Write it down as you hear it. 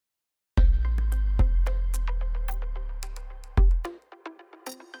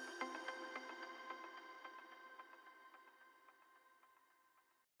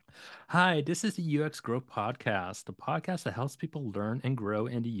Hi, this is the UX Growth Podcast, the podcast that helps people learn and grow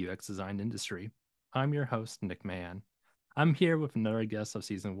in the UX design industry. I'm your host, Nick Mann. I'm here with another guest of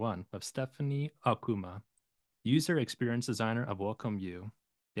season one, with Stephanie Orkuma, user experience designer of Welcome You.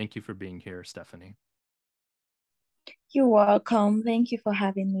 Thank you for being here, Stephanie. You're welcome. Thank you for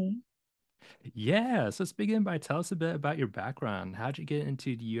having me. Yeah, so let's begin by tell us a bit about your background. How'd you get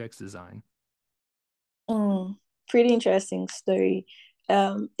into the UX design? Mm, Pretty interesting story.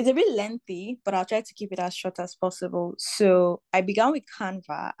 It's a bit lengthy, but I'll try to keep it as short as possible. So I began with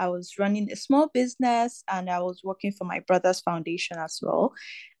Canva. I was running a small business and I was working for my brother's foundation as well.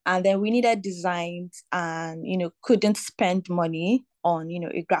 And then we needed designs and, couldn't spend money on,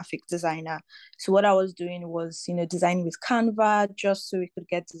 a graphic designer. So what I was doing was, designing with Canva just so we could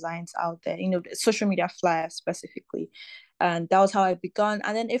get designs out there, social media flyers specifically. And that was how I began.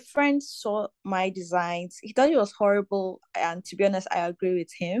 And then a friend saw my designs. He thought it was horrible. And to be honest, I agree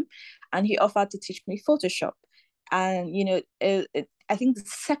with him. And he offered to teach me Photoshop. And, I think the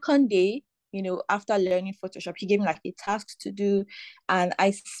second day, after learning Photoshop, he gave me like a task to do. And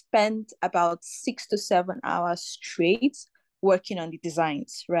I spent about 6 to 7 hours straight working on the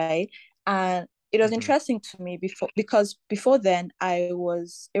designs, right? And it was Mhm. interesting to me because before then I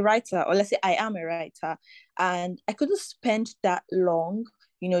was a writer, or let's say I am a writer, and I couldn't spend that long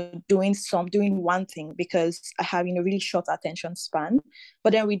doing one thing because I have really short attention span.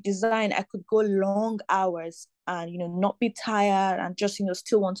 But then with design I could go long hours and not be tired and just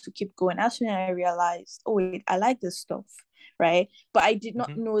still want to keep going. As soon as I realized, oh wait, I like this stuff, right? But I did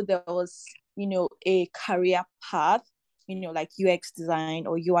not Mhm. know there was a career path, like UX design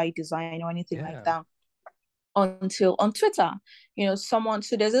or UI design or anything like Yeah. that, until on Twitter,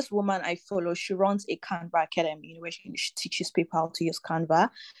 so there's this woman I follow. She runs a Canva Academy, where she teaches people how to use Canva,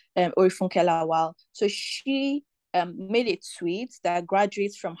 Orifunke Lawal. So she made a tweet that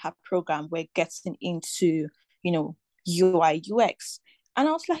graduates from her program were getting into, UI UX, and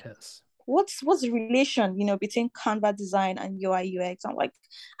I was like, Yes. what's the relation, between Canva design and UI UX? I'm like,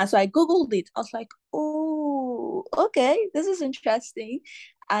 and so I googled it. I was like, oh, okay, this is interesting.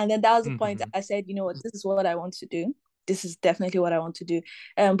 And then that was the point Mhm. I said, you know what, this is what I want to do. This is definitely what I want to do.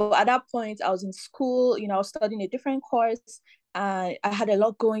 But at that point, I was in school. I was studying a different course. I had a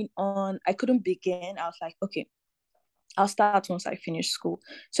lot going on. I couldn't begin. I was like, okay, I'll start once I finish school.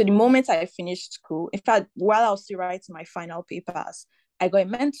 So the moment I finished school, in fact, while I was still writing my final papers, I got a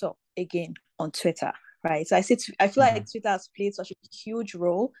mentor again on Twitter, right? So I feel Mhm. like Twitter has played such a huge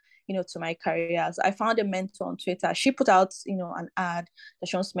role, to my career. So I found a mentor on Twitter. She put out, an ad that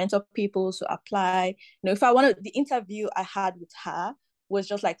she wants to mentor people to apply. If I wanted, the interview I had with her was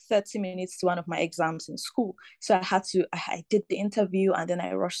just like 30 minutes to one of my exams in school. So I did the interview and then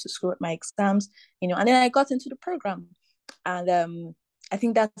I rushed to school with my exams, and then I got into the program. And I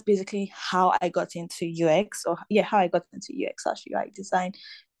think that's basically how I got into UX, or yeah, how I got into UX actually, UI design.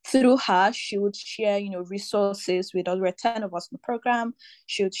 Through her, she would share, resources with us. There were 10 of us in the program.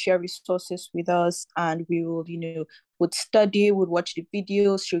 She would share resources with us, and we would, would study, would watch the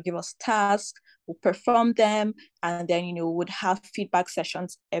videos. She would give us tasks, we'll perform them, and then, would have feedback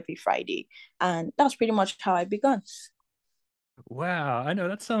sessions every Friday. And that's pretty much how I began. Wow, I know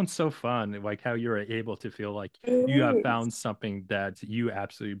that sounds so fun. Like how you're able to feel like you have It found something that you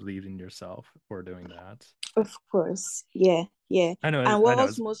absolutely believe in yourself for doing that. Of course. Yeah, yeah. I know, And I know.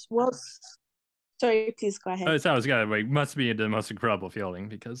 what's sorry, please go ahead. It sounds good. Like, must be the most incredible feeling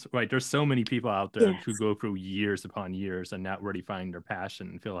because, right, there's so many people out there who Yes. go through years upon years and not really find their passion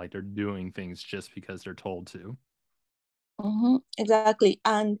and feel like they're doing things just because they're told to. Exactly.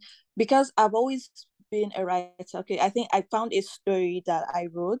 And because I've always been a writer, okay, I think I found a story that I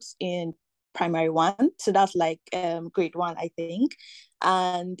wrote in primary one. So that's like grade one, I think.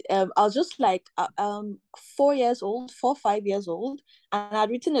 And I was just like 4 years old, 4, 5 years old, and I'd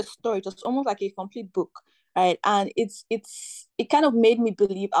written a story. It was almost like a complete book, right? And it kind of made me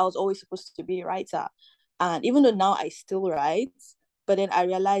believe I was always supposed to be a writer. And even though now I still write, but then I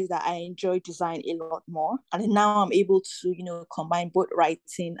realized that I enjoy design a lot more. And now I'm able to, combine both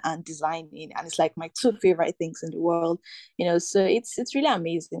writing and designing. And it's like my two favorite things in the world, so it's really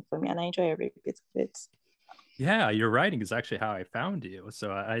amazing for me and I enjoy every bit of Yeah, your writing is actually how I found you.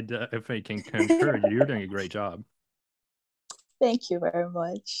 So if I can concur, it. you're doing a great job. Thank you very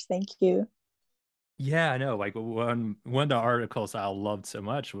much. Thank you. Yeah, I know. Like one of the articles I loved so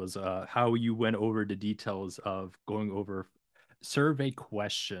much was how you went over the details of going over survey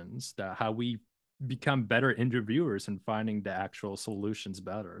questions, that how we become better interviewers and finding the actual solutions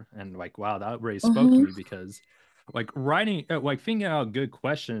better. And like, wow, that really spoke to Mm-hmm. me because like writing, like thinking out good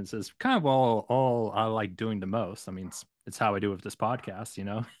questions is kind of all I like doing the most. I mean, it's how I do with this podcast, you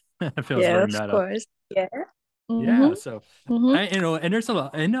know? It feels Yeah, very of meta. course. Yeah. Yeah, Mm-hmm. so Mm-hmm. and there's a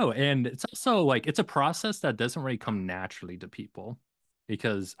lot, I know, and it's also like it's a process that doesn't really come naturally to people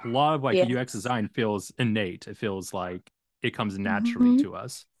because a lot of like UX Yes. design feels innate. It feels like it comes naturally Mm-hmm. to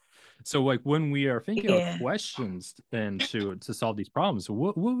us. So like when we are thinking of Yeah. questions and to solve these problems,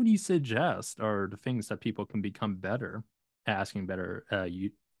 what would you suggest are the things that people can become better at asking better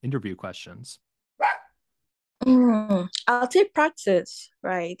interview questions? I'll take practice,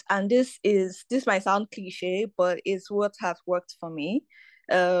 right? And this might sound cliche, but it's what has worked for me.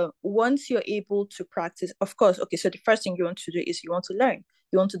 Once you're able to practice, of course, okay, so the first thing you want to do is you want to learn.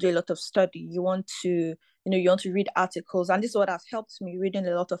 You want to do a lot of study. You want to read articles. And this is what has helped me reading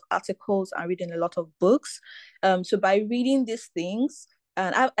a lot of articles and reading a lot of books. So by reading these things,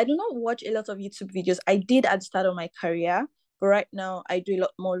 and I do not watch a lot of YouTube videos. I did at the start of my career, but right now, I do a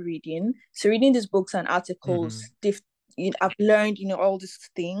lot more reading. So reading these books and articles, Hmm. I've learned, all these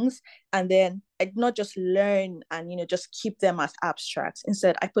things, and then I did not just learn and just keep them as abstracts.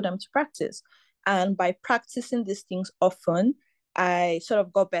 Instead, I put them to practice, and by practicing these things often, I sort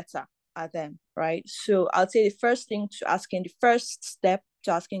of got better at them. Right. So I'll say the first step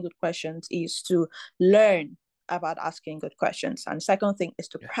to asking good questions is to learn about asking good questions, and the second thing is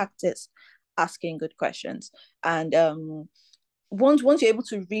to Yeah. practice asking good questions. And once you're able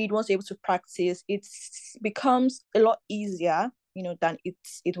to read, once you're able to practice, it becomes a lot easier, than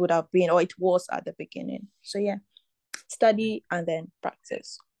it would have been or it was at the beginning. So yeah, study and then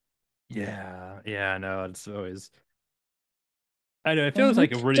practice. Yeah, yeah, no, it's always I know it feels Mm-hmm.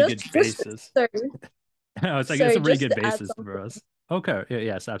 like a really Just, good just basis. sorry, It's like it's a sorry, really just good to add basis for something. us. Okay, yeah,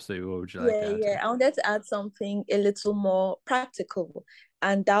 yes, absolutely. What would you like Yeah, to add to? yeah. I wanted to add something a little more practical,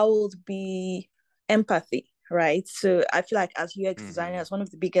 and that would be empathy, right? So I feel like as UX Hmm. designers, one of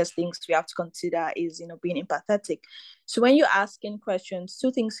the biggest things we have to consider is, being empathetic. So when you're asking questions,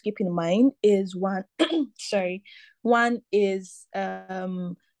 two things to keep in mind is one, sorry, one is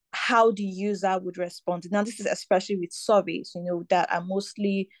how the user would respond. Now, this is especially with surveys, that are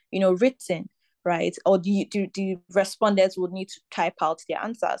mostly, written, right? Or the respondents would need to type out their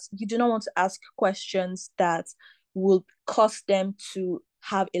answers. You do not want to ask questions that will cause them to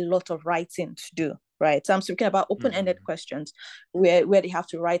have a lot of writing to do, right? So I'm speaking about open-ended Hmm. questions where they have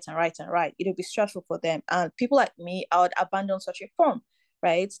to write and write and write. It'll be stressful for them. And people like me, I would abandon such a form,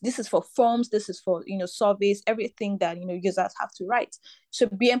 right? This is for forms, this is for surveys, everything that users have to write. So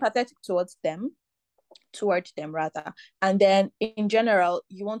be empathetic towards them rather. And then in general,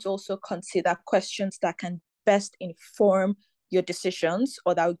 you want to also consider questions that can best inform your decisions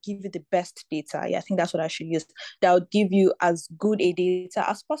or that will give you the best data. Yeah, I think that's what I should use. That will give you as good a data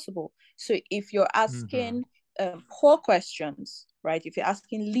as possible. So if you're Hmm. asking poor questions, right? If you're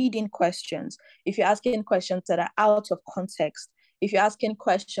asking leading questions, if you're asking questions that are out of context, if you're asking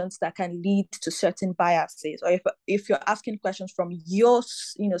questions that can lead to certain biases, or if you're asking questions from your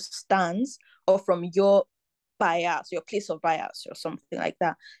stance or from your bias, your place of bias, or something like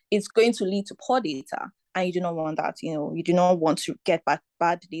that, it's going to lead to poor data. And you do not want that. You do not want to get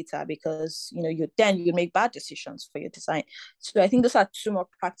bad data because you make bad decisions for your design. So I think those are two more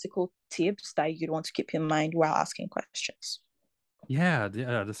practical tips that you'd want to keep in mind while asking questions. Yeah,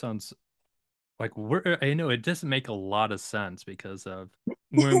 yeah, this sounds like I know it doesn't make a lot of sense because of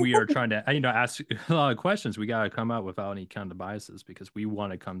when we are trying to, ask a lot of questions, we got to come out without any kind of biases because we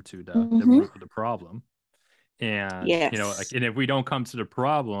want to come to the Mm-hmm. root of the problem. And, like, Yes. and if we don't come to the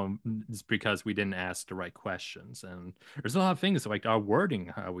problem, it's because we didn't ask the right questions. And there's a lot of things like our wording,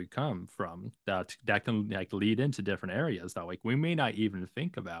 how we come from that can like lead into different areas that like we may not even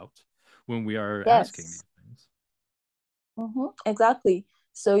think about when we are asking Yes. these things. Exactly.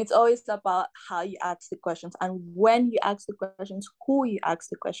 So it's always about how you ask the questions and when you ask the questions, who you ask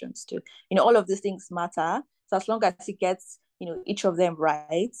the questions to. All of these things matter. So as long as you get, each of them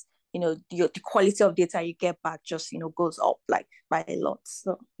right, the quality of data you get back just, goes up like by a lot.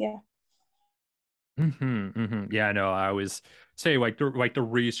 So yeah. Yeah, no, I always say like the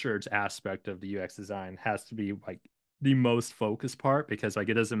research aspect of the UX design has to be like the most focused part because like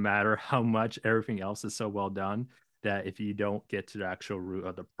it doesn't matter how much everything else is so well done that if you don't get to the actual root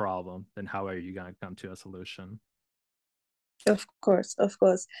of the problem, then how are you going to come to a solution? Of course, of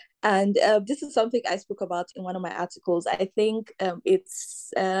course. And this is something I spoke about in one of my articles. I think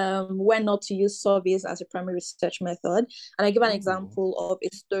it's when not to use surveys as a primary research method. And I give an Ooh. example of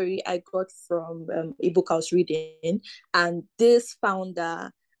a story I got from a book I was reading. And this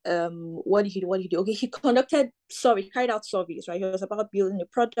founder, what did he do? Okay, carried out surveys, right? He was about building the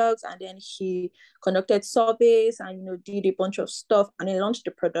products and then he conducted surveys and did a bunch of stuff and he launched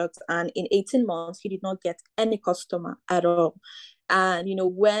the product and in 18 months he did not get any customer at all. And,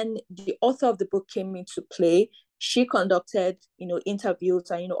 when the author of the book came into play, she conducted,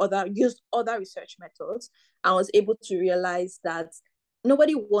 interviews and, used other research methods, and was able to realize that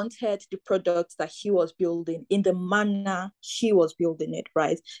nobody wanted the product that he was building in the manner he was building it,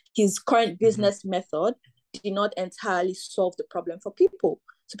 right? His current business method did not entirely solve the problem for people.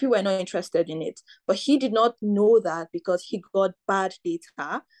 So people were not interested in it. But he did not know that because he got bad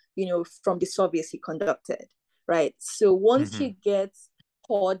data, from the surveys he conducted, right? So once you get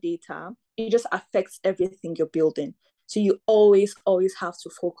poor data, it just affects everything you're building. So you always, always have to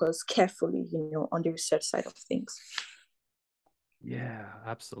focus carefully, on the research side of things. Yeah,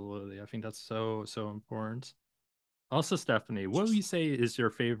 absolutely. I think that's so, so important. Also, Stephanie, what would you say is your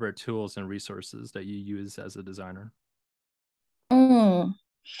favorite tools and resources that you use as a designer?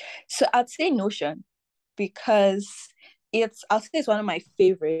 So I'd say Notion, because I'll say it's one of my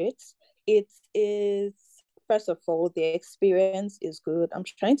favorites. It is, first of all, the experience is good. I'm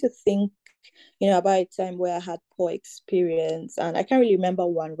trying to think, about a time where I had poor experience, and I can't really remember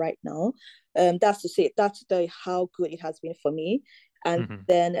one right now. That's to tell you how good it has been for me. And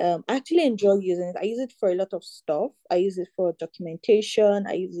then I actually enjoy using it. I use it for a lot of stuff. I use it for documentation.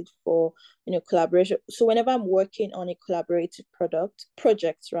 I use it for, collaboration. So whenever I'm working on a collaborative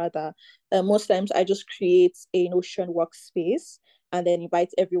project rather, most times I just create a Notion workspace and then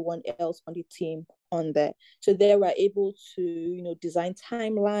invite everyone else on the team on there. So there we're able to, design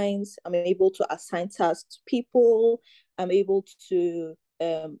timelines. I'm able to assign tasks to people. I'm able to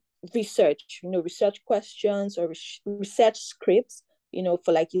research questions or research scripts,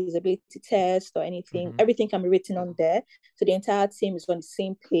 for like usability test or anything. Everything can be written on there. So the entire team is on the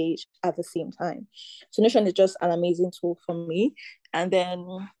same page at the same time. So Notion is just an amazing tool for me. And then,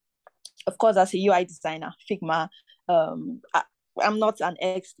 of course, as a UI designer, Figma, I'm not an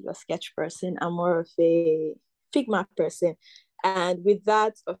XD or Sketch person. I'm more of a Figma person. And with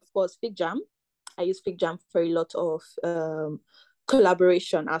that, of course, FigJam. I use FigJam for a lot of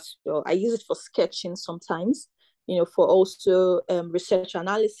collaboration as well. I use it for sketching sometimes, for also research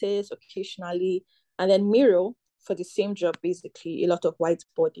analysis occasionally. And then Miro for the same job, basically, a lot of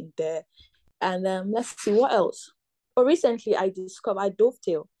whiteboarding there. And let's see what else. Recently, I discovered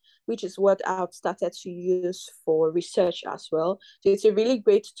Dovetail, which is what I've started to use for research as well. So it's a really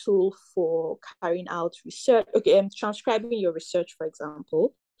great tool for carrying out research. Okay, transcribing your research, for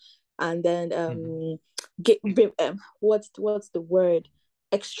example, and then what's the word?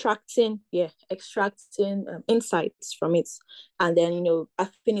 Extracting insights from it, and then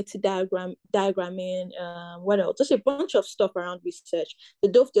affinity diagramming, what else? Just a bunch of stuff around research. The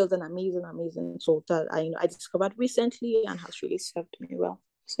Dovetail is an amazing tool that I discovered recently and has really served me well.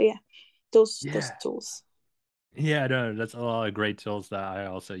 So yeah, those tools. Yeah, no, that's a lot of great tools that I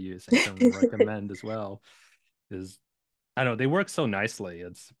also use and can recommend as well. Is I know they work so nicely.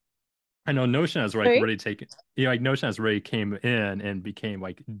 I know Notion has like Sorry? really taken, like Notion has really came in and became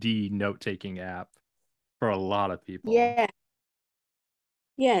like the note-taking app for a lot of people. Yeah.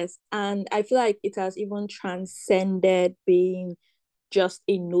 Yes, and I feel like it has even transcended being just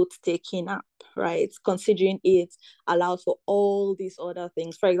a note-taking app, right? Considering it allows for all these other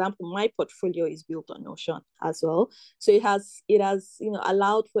things. For example, my portfolio is built on Notion as well. So it has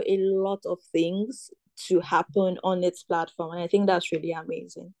allowed for a lot of things to happen on its platform. And I think that's really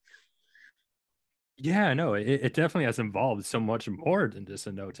amazing. Yeah, no, it definitely has evolved so much more than just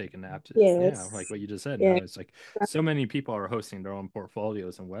a note-taking app. Yeah, like Yes. what you just said. Now Yeah. it's like so many people are hosting their own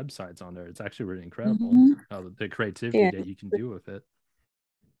portfolios and websites on there. It's actually really incredible, Mm-hmm. the creativity Yeah. that you can do with it.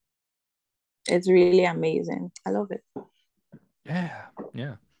 It's really amazing. I love it. Yeah,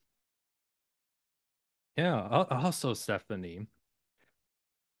 yeah, yeah. Also, Stephanie,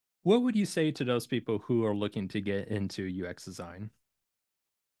 what would you say to those people who are looking to get into UX design?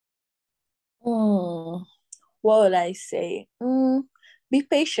 Mm, what would I say? Be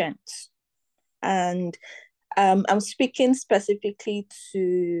patient. And I'm speaking specifically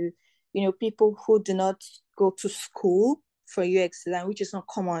to, people who do not go to school for UX design, which is not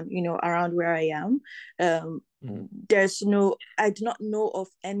common, around where I am. Um, I do not know of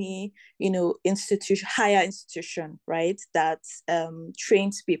any, higher institution, right, that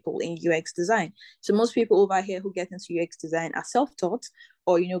trains people in UX design. So most people over here who get into UX design are self-taught,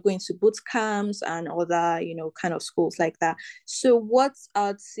 or going to boot camps and other kind of schools like that. So what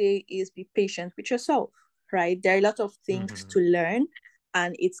I'd say is be patient with yourself, right? There are a lot of things to learn,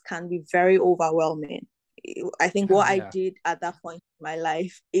 and it can be very overwhelming. I think Oh what I yeah. did at that point in my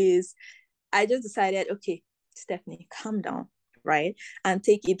life is I just decided, okay, Stephanie, calm down, right? And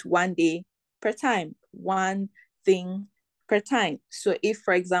take it one day per time, one thing per time. So if,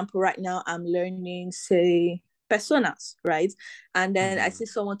 for example, right now I'm learning, say, personas, right? And then I Mm-hmm. see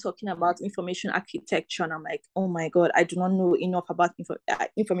someone talking about information architecture, and I'm like, oh my God, I do not know enough about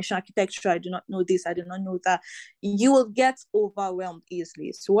information architecture. I do not know this. I do not know that. You will get overwhelmed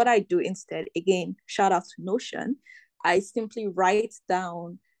easily. So what I do instead, again, shout out to Notion, I simply write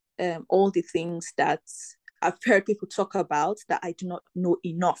down all the things that I've heard people talk about that I do not know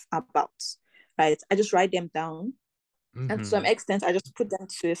enough about, right? I just write them down. And to some Mm-hmm. extent, I just put them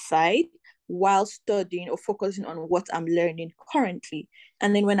to the side while studying or focusing on what I'm learning currently.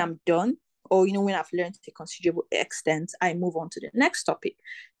 And then when I'm done, or when I've learned to a considerable extent, I move on to the next topic.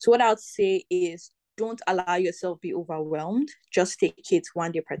 So what I would say is don't allow yourself be overwhelmed. Just take it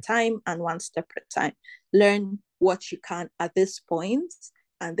one day per time and one step at a time. Learn what you can at this point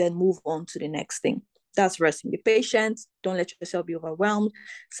and then move on to the next thing. That's resting. Be patient. Don't let yourself be overwhelmed.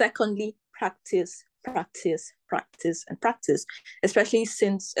 Secondly, practice, practice, practice, and practice. Especially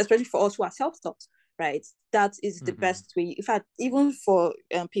for us who are self-taught, right? That is the Mm-hmm. best way. In fact, even for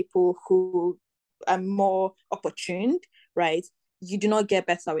people who are more opportune, right? You do not get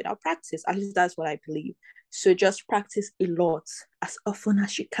better without practice. At least that's what I believe. So just practice a lot as often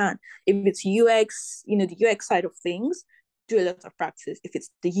as you can. If it's UX, the UX side of things, do a lot of practice. If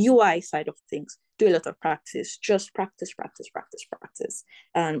it's the UI side of things, do a lot of practice. Just practice, practice, practice, practice.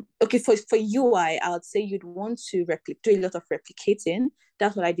 Okay, for UI, I would say you'd want to do a lot of replicating.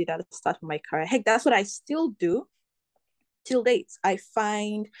 That's what I did at the start of my career. Heck, that's what I still do till date. I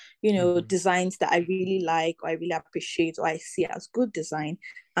find, Mm-hmm. designs that I really like or I really appreciate or I see as good design,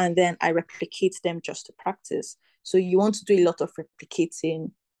 and then I replicate them just to practice. So you want to do a lot of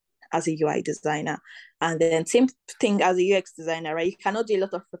replicating as a UI designer. And then same thing as a UX designer, right? You cannot do a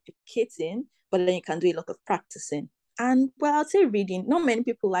lot of replicating, but then you can do a lot of practicing. And well, I'd say reading. Not many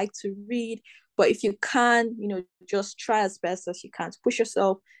people like to read, but if you can, just try as best as you can to push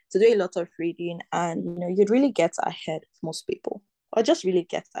yourself to do a lot of reading, and you'd really get ahead of most people, or just really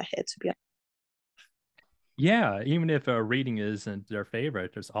get ahead, to be honest. Yeah, even if reading isn't their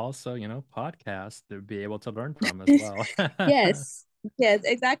favorite, there's also, podcasts to be able to learn from as well. Yes, yes,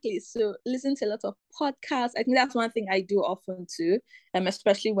 exactly. So listen to a lot of podcasts. I think that's one thing I do often too.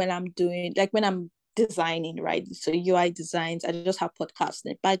 Especially when I'm doing like when I'm designing, right? So UI designs, I just have podcasts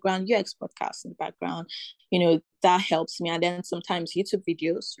in the background, UX podcasts in the background. That helps me. And then sometimes YouTube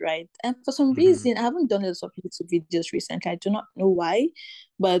videos, right? And for some Hmm. reason, I haven't done a lot of YouTube videos recently. I do not know why.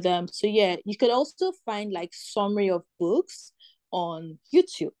 But so yeah, you could also find like summary of books on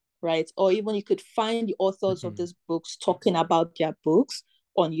YouTube, right? Or even you could find the authors of Hmm. these books talking about their books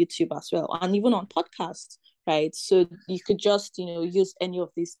on YouTube as well, and even on podcasts, right? So you could just, use any of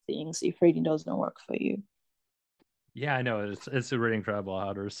these things if reading doesn't work for you. Yeah, I know it's really incredible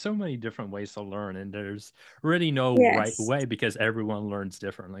how there's so many different ways to learn, and there's really no right Yes. way because everyone learns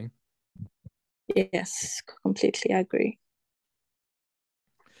differently. Yes, completely agree.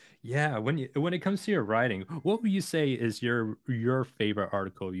 Yeah, when it comes to your writing, what would you say is your favorite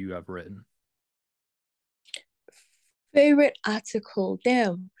article you have written? Favorite article?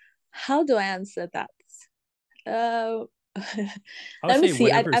 Damn. How do I answer that? Uh, I would let me say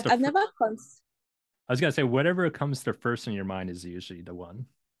see. whatever is the I've never I was gonna say whatever comes to first in your mind is usually the one.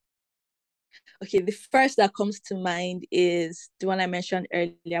 Okay, the first that comes to mind is the one I mentioned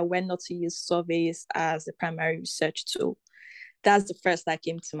earlier, when not to use surveys as the primary research tool. That's the first that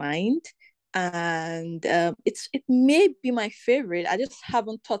came to mind. And it may be my favorite. I just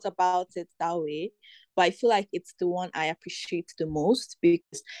haven't thought about it that way. But I feel like it's the one I appreciate the most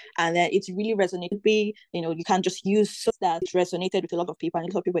because, and then it's really resonated. You can't just use that resonated with a lot of people, and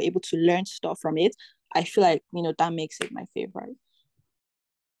a lot of people are able to learn stuff from it. I feel like, that makes it my favorite.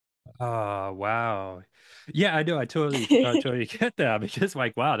 Oh, wow. Yeah, I know. I totally get that because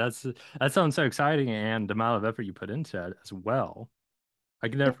like, wow, that sounds so exciting and the amount of effort you put into it as well. I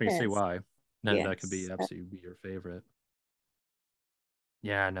can definitely see Yes, why. That could be yes, absolutely be your favorite.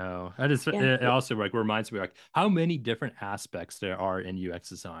 Yeah, no. That is yeah. it also like reminds me like how many different aspects there are in UX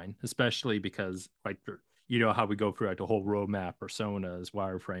design, especially because like you know how we go through like the whole roadmap, personas,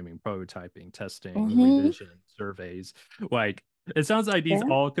 wireframing, prototyping, testing, Mm-hmm. revision, surveys. Like it sounds like these Yeah.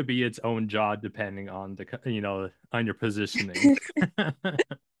 all could be its own job depending on on your positioning.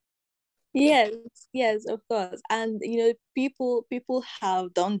 Yes, yes, of course. And people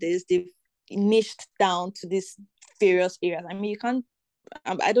have done this. They've niched down to these various areas. I mean, you can't.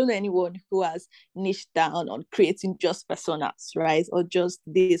 I don't know anyone who has niched down on creating just personas, right? Or just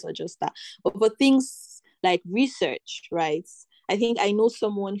this or just that. But for things like research, right? I think I know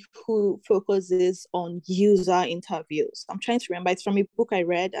someone who focuses on user interviews. I'm trying to remember. It's from a book I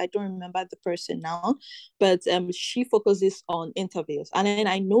read. I don't remember the person now, but she focuses on interviews. And then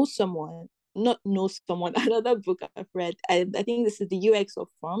I know someone not know someone, another book I've read. I think this is the UX of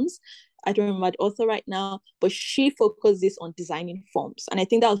forms. I don't remember the author right now, but she focuses on designing forms. And I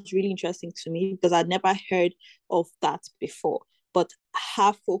think that was really interesting to me because I'd never heard of that before. But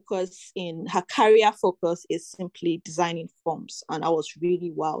her career focus is simply designing forms. And I was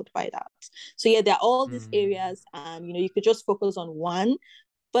really wowed by that. So yeah, there are all these areas, and you could just focus on one.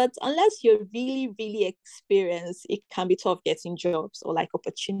 But unless you're really, really experienced, it can be tough getting jobs or like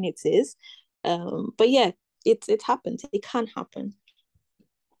opportunities. But yeah, it happens. It can happen.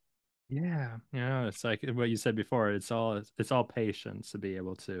 Yeah, it's like what you said before. It's all patience to be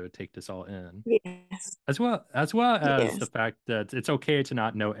able to take this all in, Yes. as well as the Yes. fact that it's okay to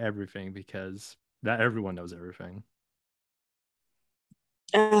not know everything because not everyone knows everything.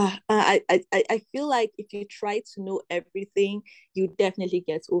 I feel like if you try to know everything, you definitely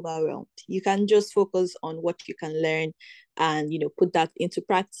get overwhelmed. You can just focus on what you can learn and put that into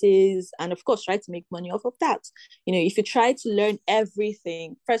practice, and of course try to make money off of that. If you try to learn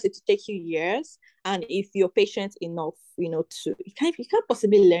everything, first it will take you years, and if you're patient enough, to you can't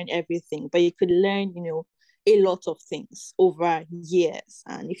possibly learn everything, but you could learn, a lot of things over years.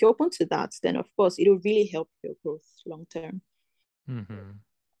 And if you're open to that, then of course it will really help your growth long term. Hmm.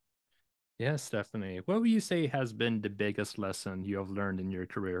 Yes, Stephanie. What would you say has been the biggest lesson you have learned in your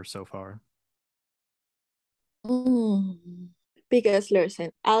career so far? Mm, Biggest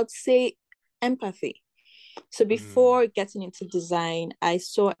lesson, I would say empathy. So Mm. before getting into design, I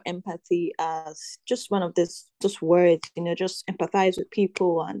saw empathy as just one of this just words, just empathize with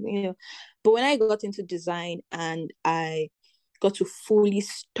people, and But when I got into design and I got to fully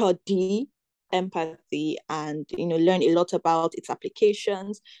study empathy and learn a lot about its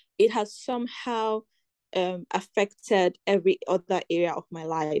applications, it has somehow affected every other area of my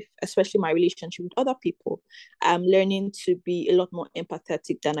life, especially my relationship with other people. I'm learning to be a lot more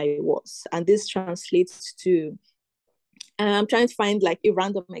empathetic than I was. And this translates to, I'm trying to find like a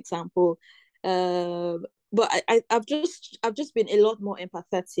random example. Uh, but I've just been a lot more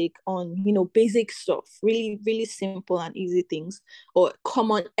empathetic on basic stuff, really really simple and easy things, or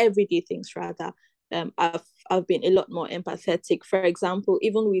common everyday things rather. I've been a lot more empathetic. For example,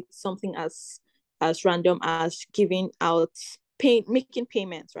 even with something as random as giving out making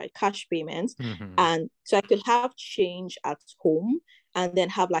payments, right? Cash payments. Hmm. And so I could have change at home and then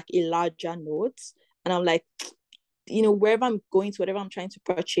have like a larger note. And I'm like, wherever I'm going to, whatever I'm trying to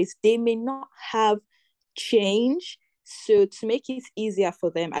purchase, they may not have change. So to make it easier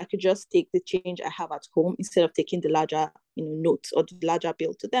for them, I could just take the change I have at home instead of taking the larger, note or the larger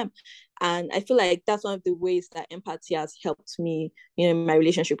bill to them. And I feel like that's one of the ways that empathy has helped me, in my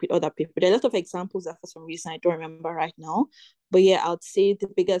relationship with other people. There are a lot of examples that for some reason I don't remember right now. But yeah, I'd say the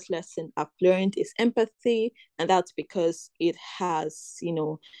biggest lesson I've learned is empathy. And that's because it has,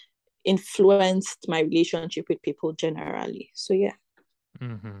 influenced my relationship with people generally. So yeah.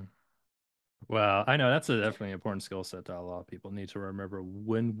 Hmm. Well, I know that's a definitely important skill set that a lot of people need to remember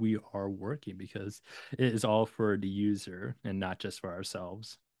when we are working because it is all for the user and not just for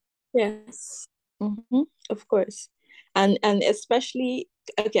ourselves. Yes. Mm-hmm. Of course. And especially,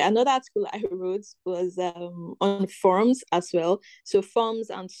 okay, another article I wrote was on forms as well. So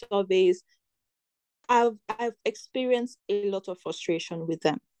forms and surveys, I've experienced a lot of frustration with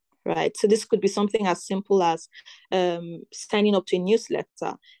them, right? So this could be something as simple as signing up to a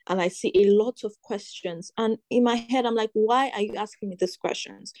newsletter, and I see a lot of questions, and in my head I'm like, why are you asking me these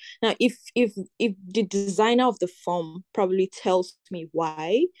questions? Now, if the designer of the form probably tells me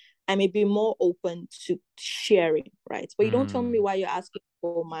why, I may be more open to sharing, right? But you don't tell me Mm. why you're asking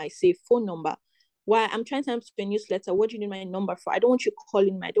for my, say, phone number. Why I'm trying to send a newsletter. What do you need my number for? I don't want you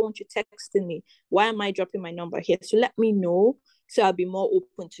calling me. I don't want you texting me. Why am I dropping my number here? So let me know, so I'll be more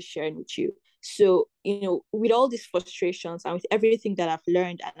open to sharing with you. So, with all these frustrations and with everything that I've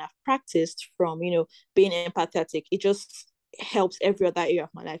learned and I've practiced from, being empathetic, it just helps every other area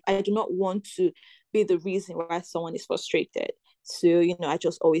of my life. I do not want to be the reason why someone is frustrated. So, I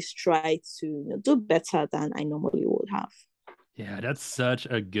just always try to do better than I normally would have. Yeah, that's such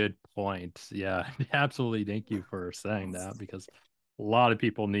a good point. Yeah, absolutely. Thank you for saying that because a lot of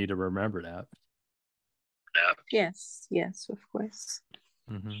people need to remember that. Yes, yes, of course.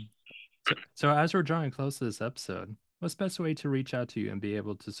 Hmm. So as we're drawing close to this episode, what's the best way to reach out to you and be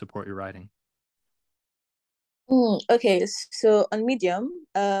able to support your writing? Okay, so on Medium,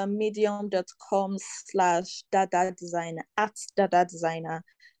 medium.com/dada designer at dada designer.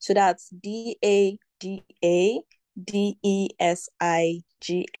 So that's DADADESIGNER.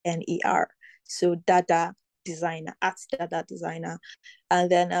 So dada designer at dada designer. And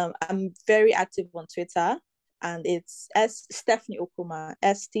then I'm very active on Twitter. and it's S Stephanie Okuma,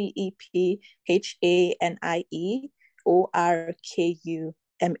 StephaniOrkuma.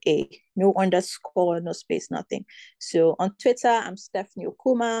 No underscore, no space, nothing. So on Twitter, I'm Stephanie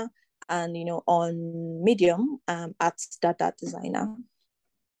Okuma, and on Medium, at that designer.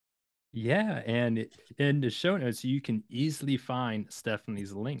 Yeah, and in the show notes, you can easily find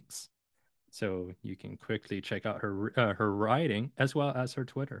Stephanie's links, so you can quickly check out her writing as well as her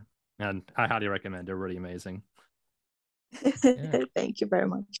Twitter. And I highly recommend. They're really amazing. Yeah, Thank you very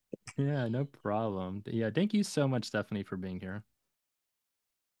much. yeah, no problem. Yeah, thank you so much, Stephanie, for being here.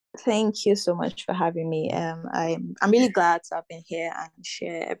 Thank you so much for having me. I'm really glad to have been here and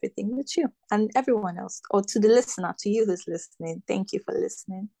share everything with you and everyone else, or to the listener, to you who's listening. Thank you for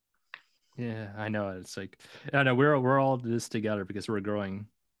listening. Yeah, I know. It's like I know we're all this together because we're growing.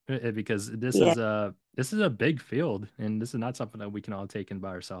 Because Yeah, this is a big field, and this is not something that we can all take in by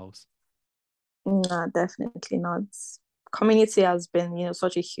ourselves. no, definitely not. Community has been,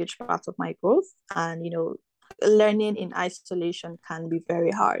 such a huge part of my growth, and learning in isolation can be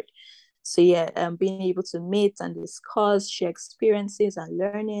very hard. So yeah, being able to meet and discuss, share experiences and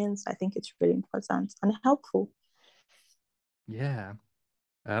learnings, I think it's really important and helpful. Yeah.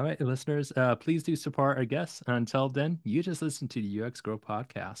 All right, listeners, please do support our guests. Until then, you just listen to the UX Grow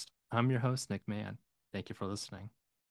podcast. I'm your host, Nick Mann. Thank you for listening.